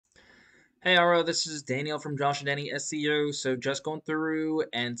Hey Aro, this is Daniel from Josh and Danny SEO. So just going through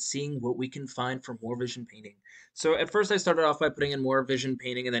and seeing what we can find for more vision painting. So at first I started off by putting in more vision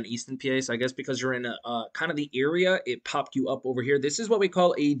painting and then Easton PA. So I guess because you're in a kind of the area, it popped you up over here. This is what we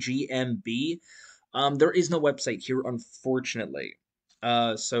call a GMB. There is no website here, unfortunately.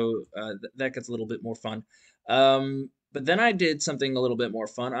 That gets a little bit more fun. But then I did something a little bit more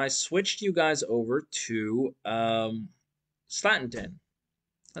fun. I switched you guys over to Slatonton.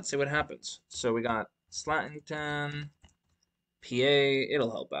 Let's see what happens. So we got Slatington, PA.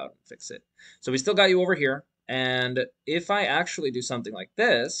 It'll help out and fix it. So we still got you over here. And if I actually do something like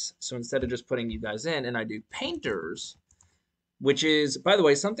this, so instead of just putting you guys in and I do painters, which is, by the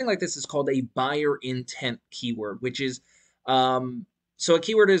way, something like this is called a buyer intent keyword, which is, so a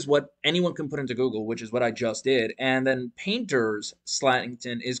keyword is what anyone can put into Google, which is what I just did. And then painters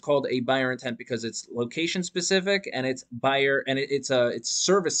Slatington is called a buyer intent because it's location specific and it's buyer and it's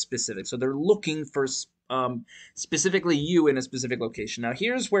service specific. So they're looking for specifically you in a specific location. Now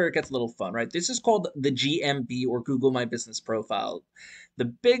here's where it gets a little fun, right? This is called the GMB or Google My Business Profile. The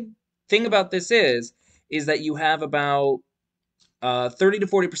big thing about this is that you have about 30 to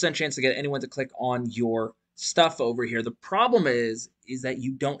 40% chance to get anyone to click on your stuff over here. The problem is that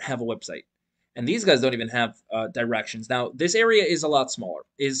you don't have a website, and these guys don't even have directions. Now this area is a lot smaller,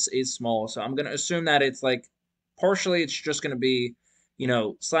 is small, so I'm gonna assume that it's like partially it's just gonna be,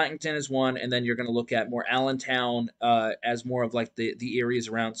 Slatington is one, and then you're gonna look at more Allentown as more of like the areas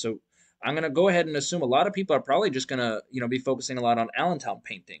around. So I'm gonna go ahead and assume a lot of people are probably just gonna be focusing a lot on Allentown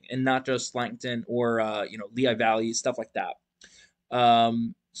painting and not just Slatington or Lehigh Valley stuff like that.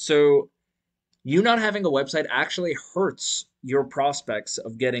 So you not having a website actually hurts your prospects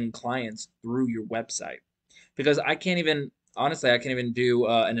of getting clients through your website because I can't even do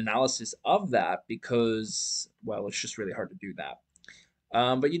an analysis of that because, well, it's just really hard to do that.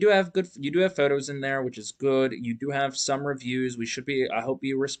 But you do have photos in there, which is good. You do have some reviews. I hope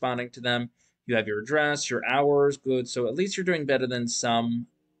you're responding to them. You have your address, your hours, good. So at least you're doing better than some.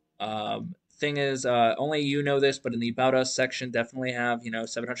 Thing is, only you know this, but in the About Us section, definitely have,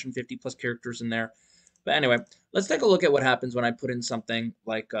 750 plus characters in there. But anyway, let's take a look at what happens when I put in something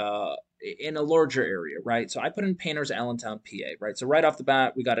like in a larger area, right? So I put in Painters Allentown, PA, right? So right off the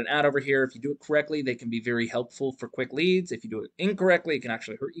bat, we got an ad over here. If you do it correctly, they can be very helpful for quick leads. If you do it incorrectly, it can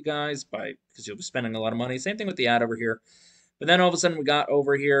actually hurt you guys because you'll be spending a lot of money. Same thing with the ad over here. But then all of a sudden we got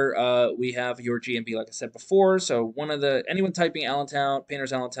over here, we have your GMB, like I said before. So anyone typing Allentown,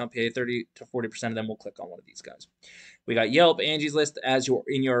 Painters Allentown, PA, 30 to 40% of them will click on one of these guys. We got Yelp, Angie's List as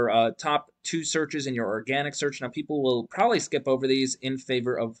in your top two searches in your organic search. Now people will probably skip over these in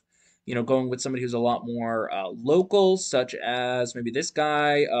favor of going with somebody who's a lot more local, such as maybe this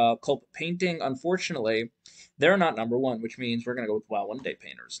guy, Culp Painting. Unfortunately, they're not number one, which means we're going to go with Wow One Day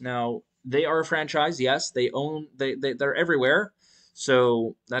Painters. Now, they are a franchise, yes. They're everywhere.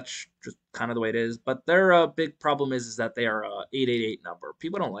 So that's just kind of the way it is. But their big problem is that they are a 888 number.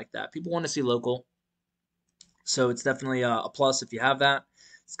 People don't like that. People want to see local. So it's definitely a plus if you have that.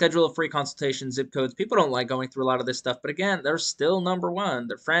 Schedule a free consultation, zip codes. People don't like going through a lot of this stuff, but again, they're still number one.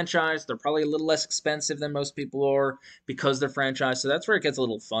 They're franchised. They're probably a little less expensive than most people are because they're franchised. So that's where it gets a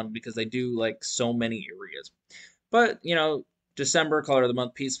little fun because they do like so many areas. But, December, color of the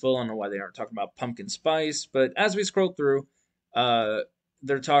month, peaceful. I don't know why they aren't talking about pumpkin spice. But as we scroll through, uh,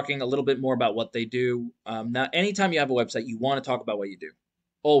 they're talking a little bit more about what they do. Now, anytime you have a website, you want to talk about what you do.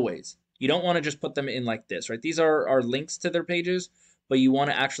 Always. You don't want to just put them in like this, right? These are links to their pages, but you want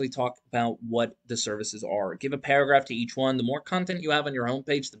to actually talk about what the services are. Give a paragraph to each one. The more content you have on your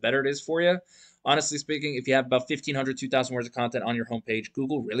homepage, the better it is for you. Honestly speaking, if you have about 1,500, 2,000 words of content on your homepage,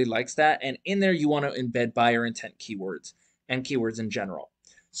 Google really likes that. And in there, you want to embed buyer intent keywords and keywords in general.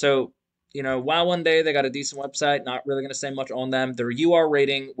 So, Wow One Day, they got a decent website. Not really going to say much on them. Their UR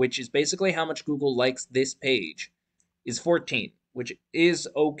rating, which is basically how much Google likes this page, is 14, which is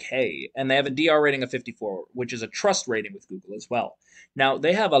okay. And they have a DR rating of 54, which is a trust rating with Google as well. Now,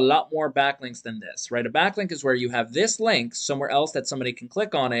 they have a lot more backlinks than this, right? A backlink is where you have this link somewhere else that somebody can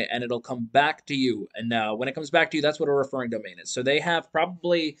click on it and it'll come back to you. And now, when it comes back to you, that's what a referring domain is. So they have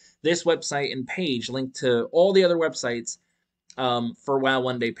probably this website and page linked to all the other websites for Wow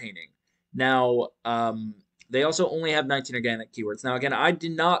One Day Painting. Now, they also only have 19 organic keywords. Now, again, I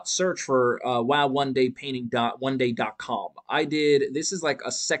did not search for wow one day painting one day.com. This is like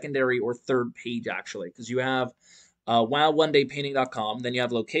a secondary or third page actually, because you have wow one day painting.com, then you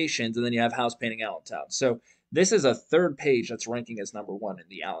have locations, and then you have house painting Allentown. So this is a third page that's ranking as number one in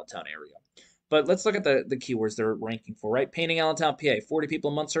the Allentown area. But let's look at the keywords they're ranking for, right? Painting Allentown, PA. 40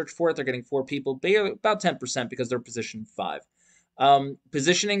 people a month search for it. They're getting 4 people, about 10% because they're position 5.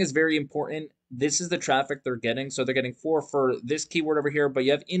 Positioning is very important. This is the traffic they're getting. So they're getting 4 for this keyword over here, but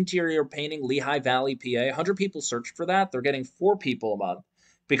you have interior painting, Lehigh Valley, PA. 100 people searched for that. They're getting 4 people a month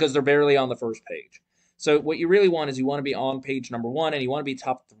because they're barely on the first page. So what you really want is you want to be on page number 1 and you want to be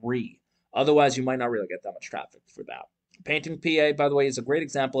top 3. Otherwise, you might not really get that much traffic for that. Painting PA, by the way, is a great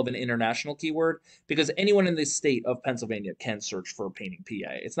example of an international keyword because anyone in the state of Pennsylvania can search for painting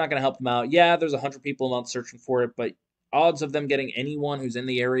PA. It's not going to help them out. Yeah, there's 100 people a month searching for it, but odds of them getting anyone who's in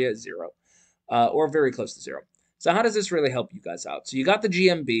the area is 0, or very close to 0. So how does this really help you guys out? So you got the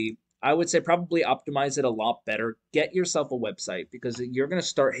GMB. I would say probably optimize it a lot better. Get yourself a website because you're going to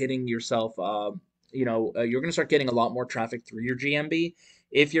start hitting yourself. You're going to start getting a lot more traffic through your GMB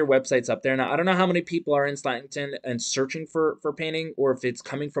if your website's up there. Now, I don't know how many people are in Slattington and searching for painting, or if it's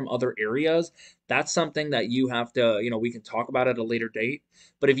coming from other areas. That's something that you have to, we can talk about at a later date.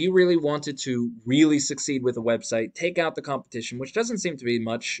 But if you really wanted to really succeed with a website, take out the competition, which doesn't seem to be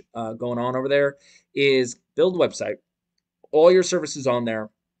much going on over there, is build a website, all your services on there,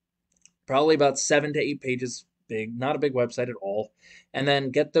 probably about 7 to 8 pages big, not a big website at all. And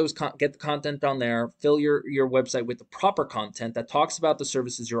then get get the content on there, fill your website with the proper content that talks about the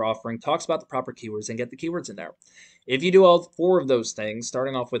services you're offering, talks about the proper keywords, and get the keywords in there. If you do all 4 of those things,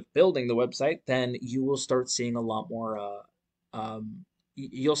 starting off with building the website, then you will start seeing a lot more.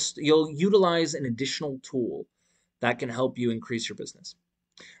 You'll utilize an additional tool that can help you increase your business.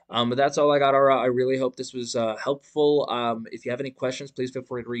 But that's all I got, Aura. I really hope this was helpful. If you have any questions, please feel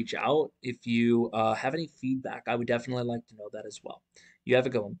free to reach out. If you have any feedback, I would definitely like to know that as well. You have a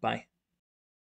good one. Bye.